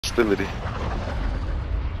hostility.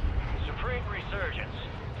 Supreme resurgence.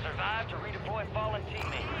 Survive to redeploy fallen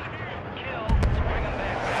teammates. Kill to bring them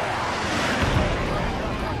back.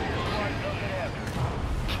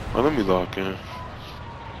 Oh, let me lock in.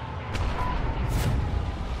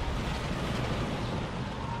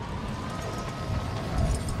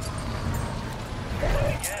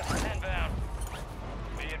 Gas is inbound.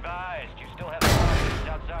 Be advised, you still have targets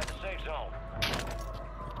outside the safe zone.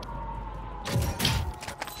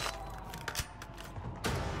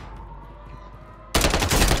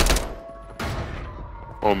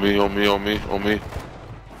 On me, on me, on me, on me.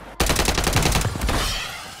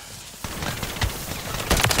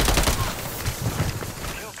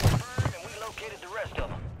 Kill confirmed, and we located the rest of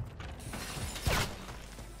them.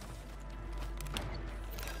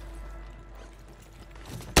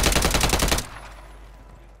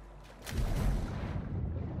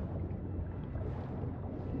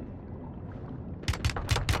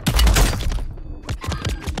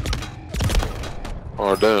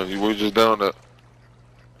 Oh damn, you were just down that.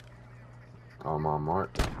 On my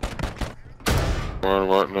mark.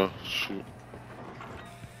 Right now. Shoot.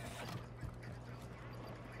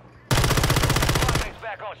 Squadmates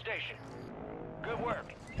back on station. Good work.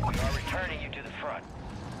 We are returning you to the front.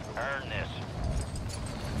 Earn this.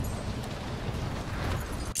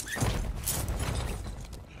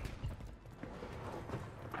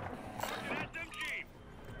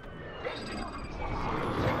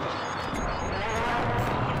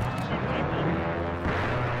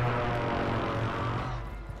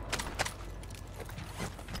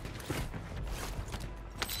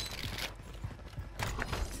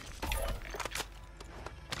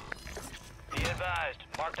 Be advised,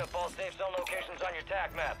 marked up all safe zone locations on your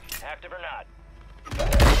TAC map, active or not. You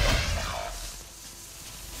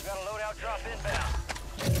got a loadout drop inbound.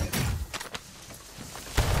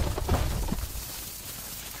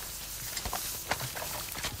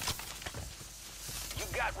 You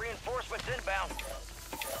got reinforcements inbound.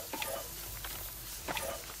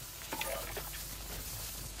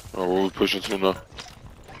 Oh, where we pushing to now?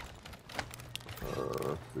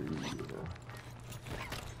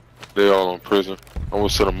 They all in prison. I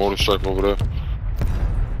want to set a motor strike over there.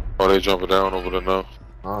 Oh, they jumping down over there now.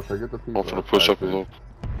 Forget the people. I'm finna push up a little.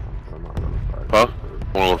 I'm not gonna fight. Huh?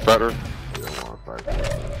 Wanna go to the factory? Yeah, I wanna fight.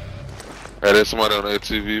 Hey, there's somebody on the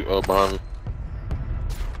ATV behind me.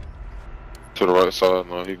 To the right side.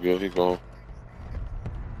 No, he good. He gone.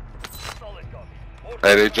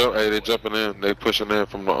 Hey, they jumping in. They pushing in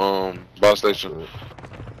from the buy station.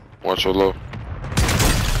 Watch your low.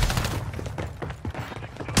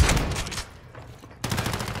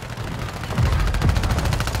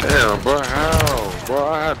 Damn, bro, how? Bro,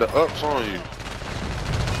 I had the ups on you.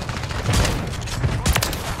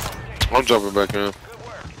 I'm jumping back in. Good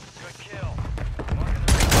work. Good kill.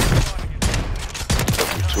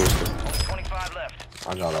 Twisted. 25 left. I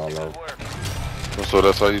got all Good those. work. So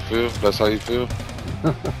that's how you feel? That's how you feel?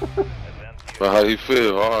 That's how you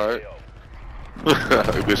feel, alright.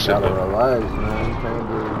 Good shit. Gotta relax, man. You can't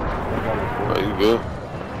do. Oh, you good?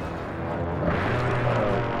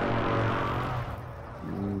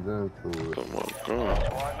 Ease into it. Come on, All come on.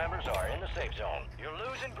 squad members are in the safe zone. You're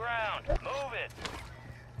losing ground. Move it.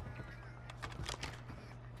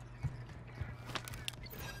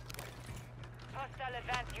 Hostile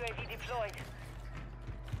advanced UAV deployed.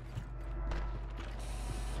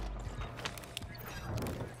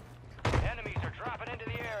 Enemies are dropping into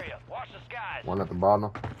the area. Watch the skies. One at the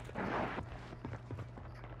bottom.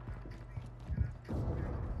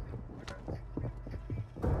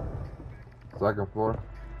 Second floor.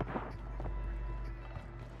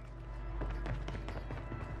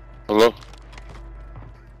 Hello?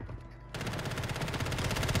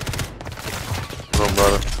 No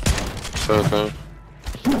matter. Same thing.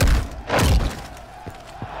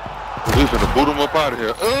 We finna boot him up out of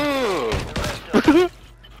here. Ugh!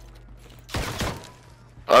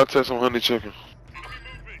 I'll take some honey chicken.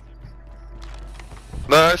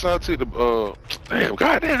 Nah, it's I'll take the, damn,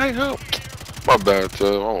 goddamn, ain't help. My bad,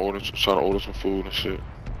 I'm trying to order some food and shit.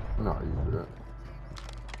 No, you good.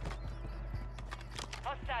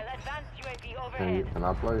 Hostile advanced UAV overhead. Can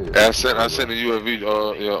I play it? Yeah, I sent the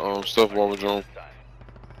UAV, stuff bomber drone.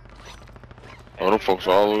 Oh, them folks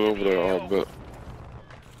are all the way over there, I bet.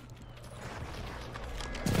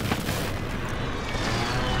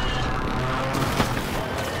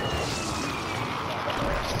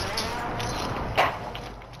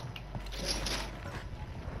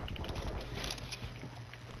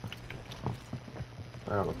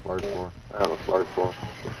 I have a flight for.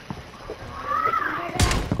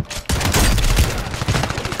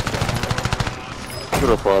 Get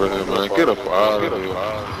up out of here, man. Get up out of here.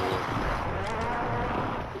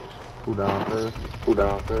 Who downstairs? Who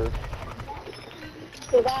downstairs?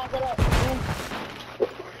 Get up.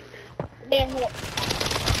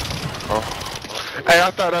 Oh. Hey, I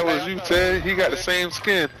thought that was you, Ted. He got the same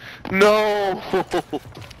skin. No.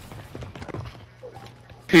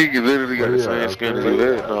 He literally got the same skin as you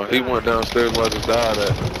had. No, he went downstairs where I just died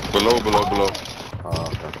at. Below.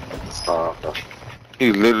 Oh, okay.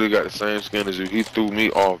 He literally got the same skin as you. He threw me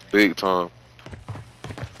off big time.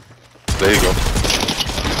 There you go.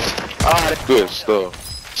 Ah, good stuff.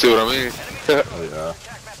 See what I mean? Oh, yeah.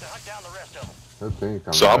 His team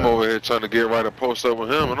coming So I'm back. over here trying to get right and post up with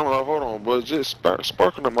him, and I'm like, hold on, but just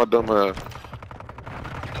sparking up my dumb ass.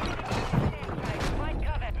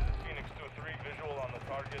 Phoenix 2-3 visual on the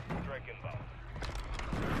target. Strike inbound.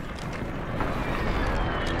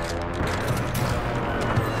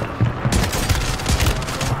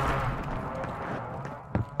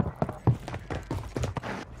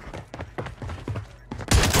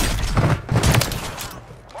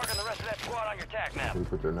 Marking the rest of that squad on your tac map. Can you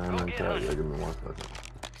put your name in the chat? Yeah, give me 1 second.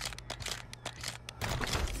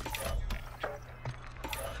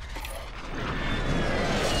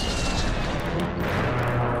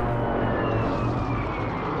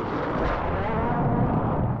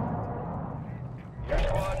 Your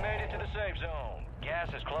squad made it to the safe zone. Gas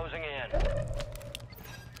is closing in.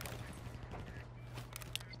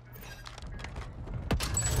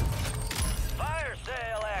 Fire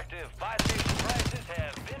sale active. Buy station prices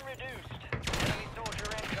have been reduced. Enemy soldier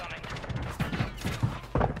incoming.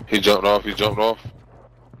 He jumped off. You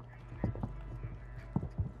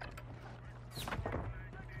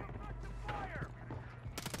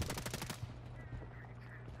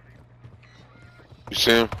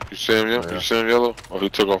see him? Yeah? Yeah. You see him, Yellow? Oh, he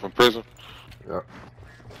took off in prison? Yep.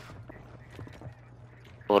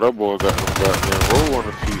 Oh, that boy got him goddamn roll on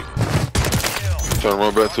the feet. Trying to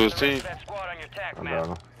run back to his team. That squad on your tac I got map.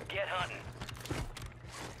 him. Get hunting.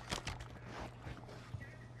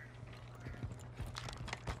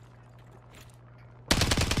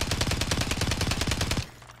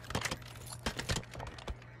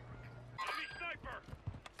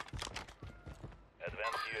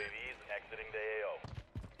 Advanced UAVs exiting the AO.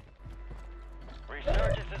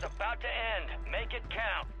 Resurgence is about to end. Make it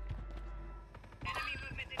count.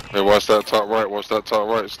 Hey, watch that top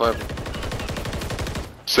right. Sniper.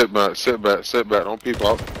 Sit back. Don't peep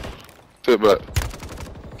out. Sit back.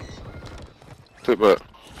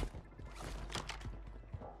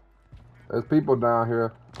 There's people down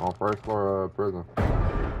here on first floor of prison.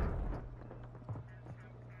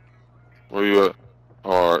 Where you at?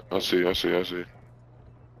 Alright, I see. UAV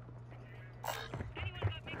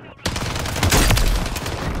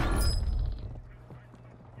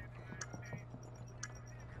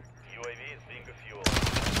is being refueled.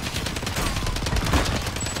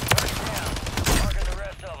 Marking the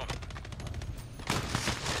rest of them.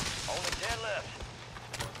 Only 10 left.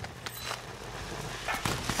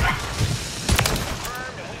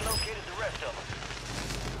 Confirmed and we located the rest of them.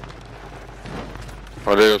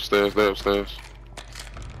 Oh, they're upstairs.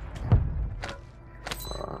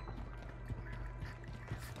 Alright.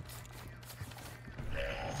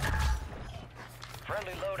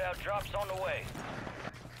 Friendly loadout drops on the way.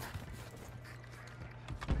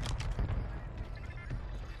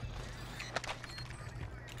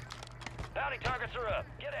 Bounty targets are up.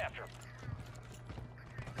 Get after them.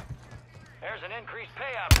 There's an increased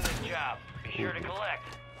payout for this job. Be sure to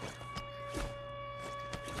collect.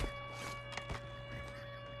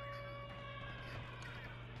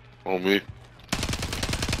 On me.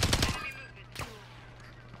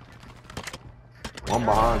 I'm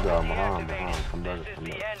behind y'all. Behind. Activated. Come back. This is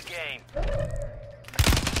the end game.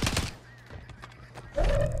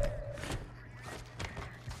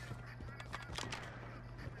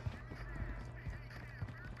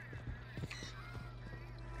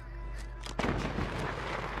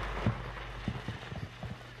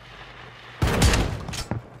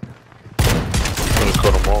 Gonna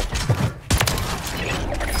cut them off.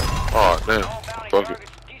 Oh, damn. All bounty Fuck it.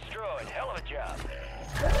 targets destroyed. Hell of a job.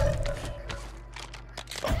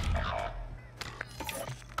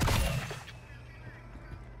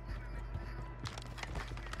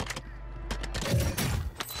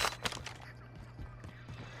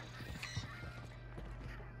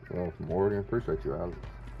 Well, from Oregon. Appreciate you, Alex.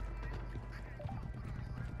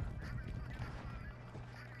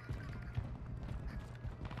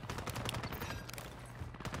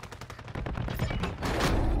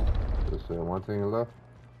 Just one team left.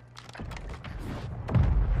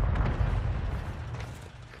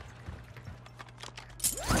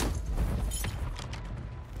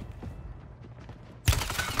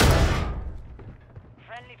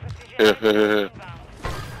 Here, here, here, here.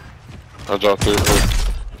 I dropped it here.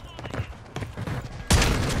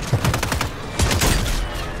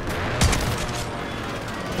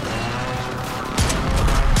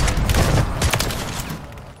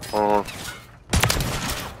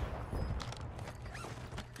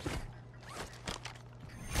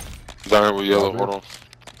 Down here with yellow, hold on.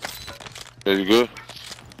 Yeah, you good?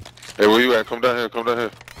 Hey, where you at? Come down here, come down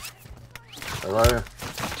here. Hey, right here.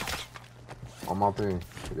 On my ping.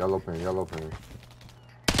 Yellow ping, yellow ping.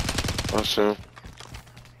 I see him.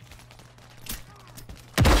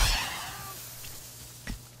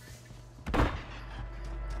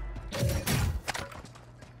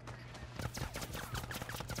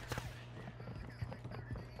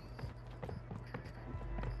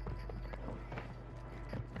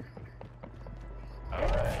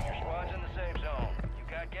 Alright, your squad's in the safe zone. You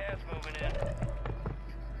got gas moving in.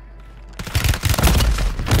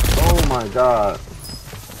 Oh my god.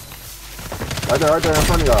 Right there in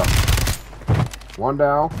front of y'all. One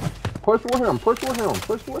down. Push with him, push with him,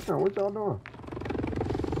 push with him. What y'all doing?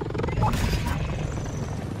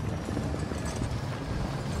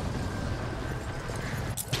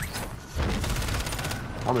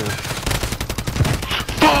 I'm in.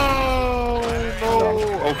 Oh, no.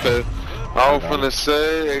 Okay. I was finna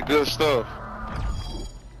say, hey, good stuff.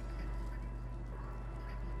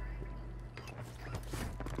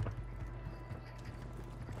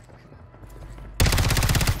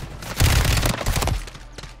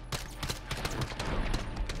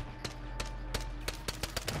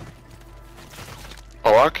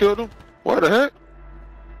 Oh, I killed him? What the heck?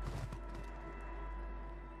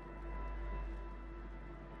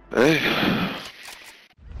 Hey.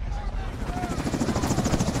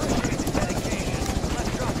 Appreciate the dedication. Let's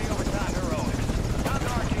drop the overtime heroics. Time to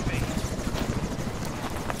RTB.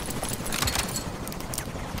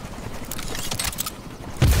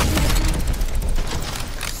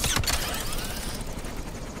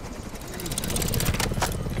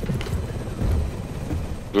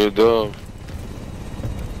 Good dog.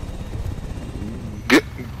 Get.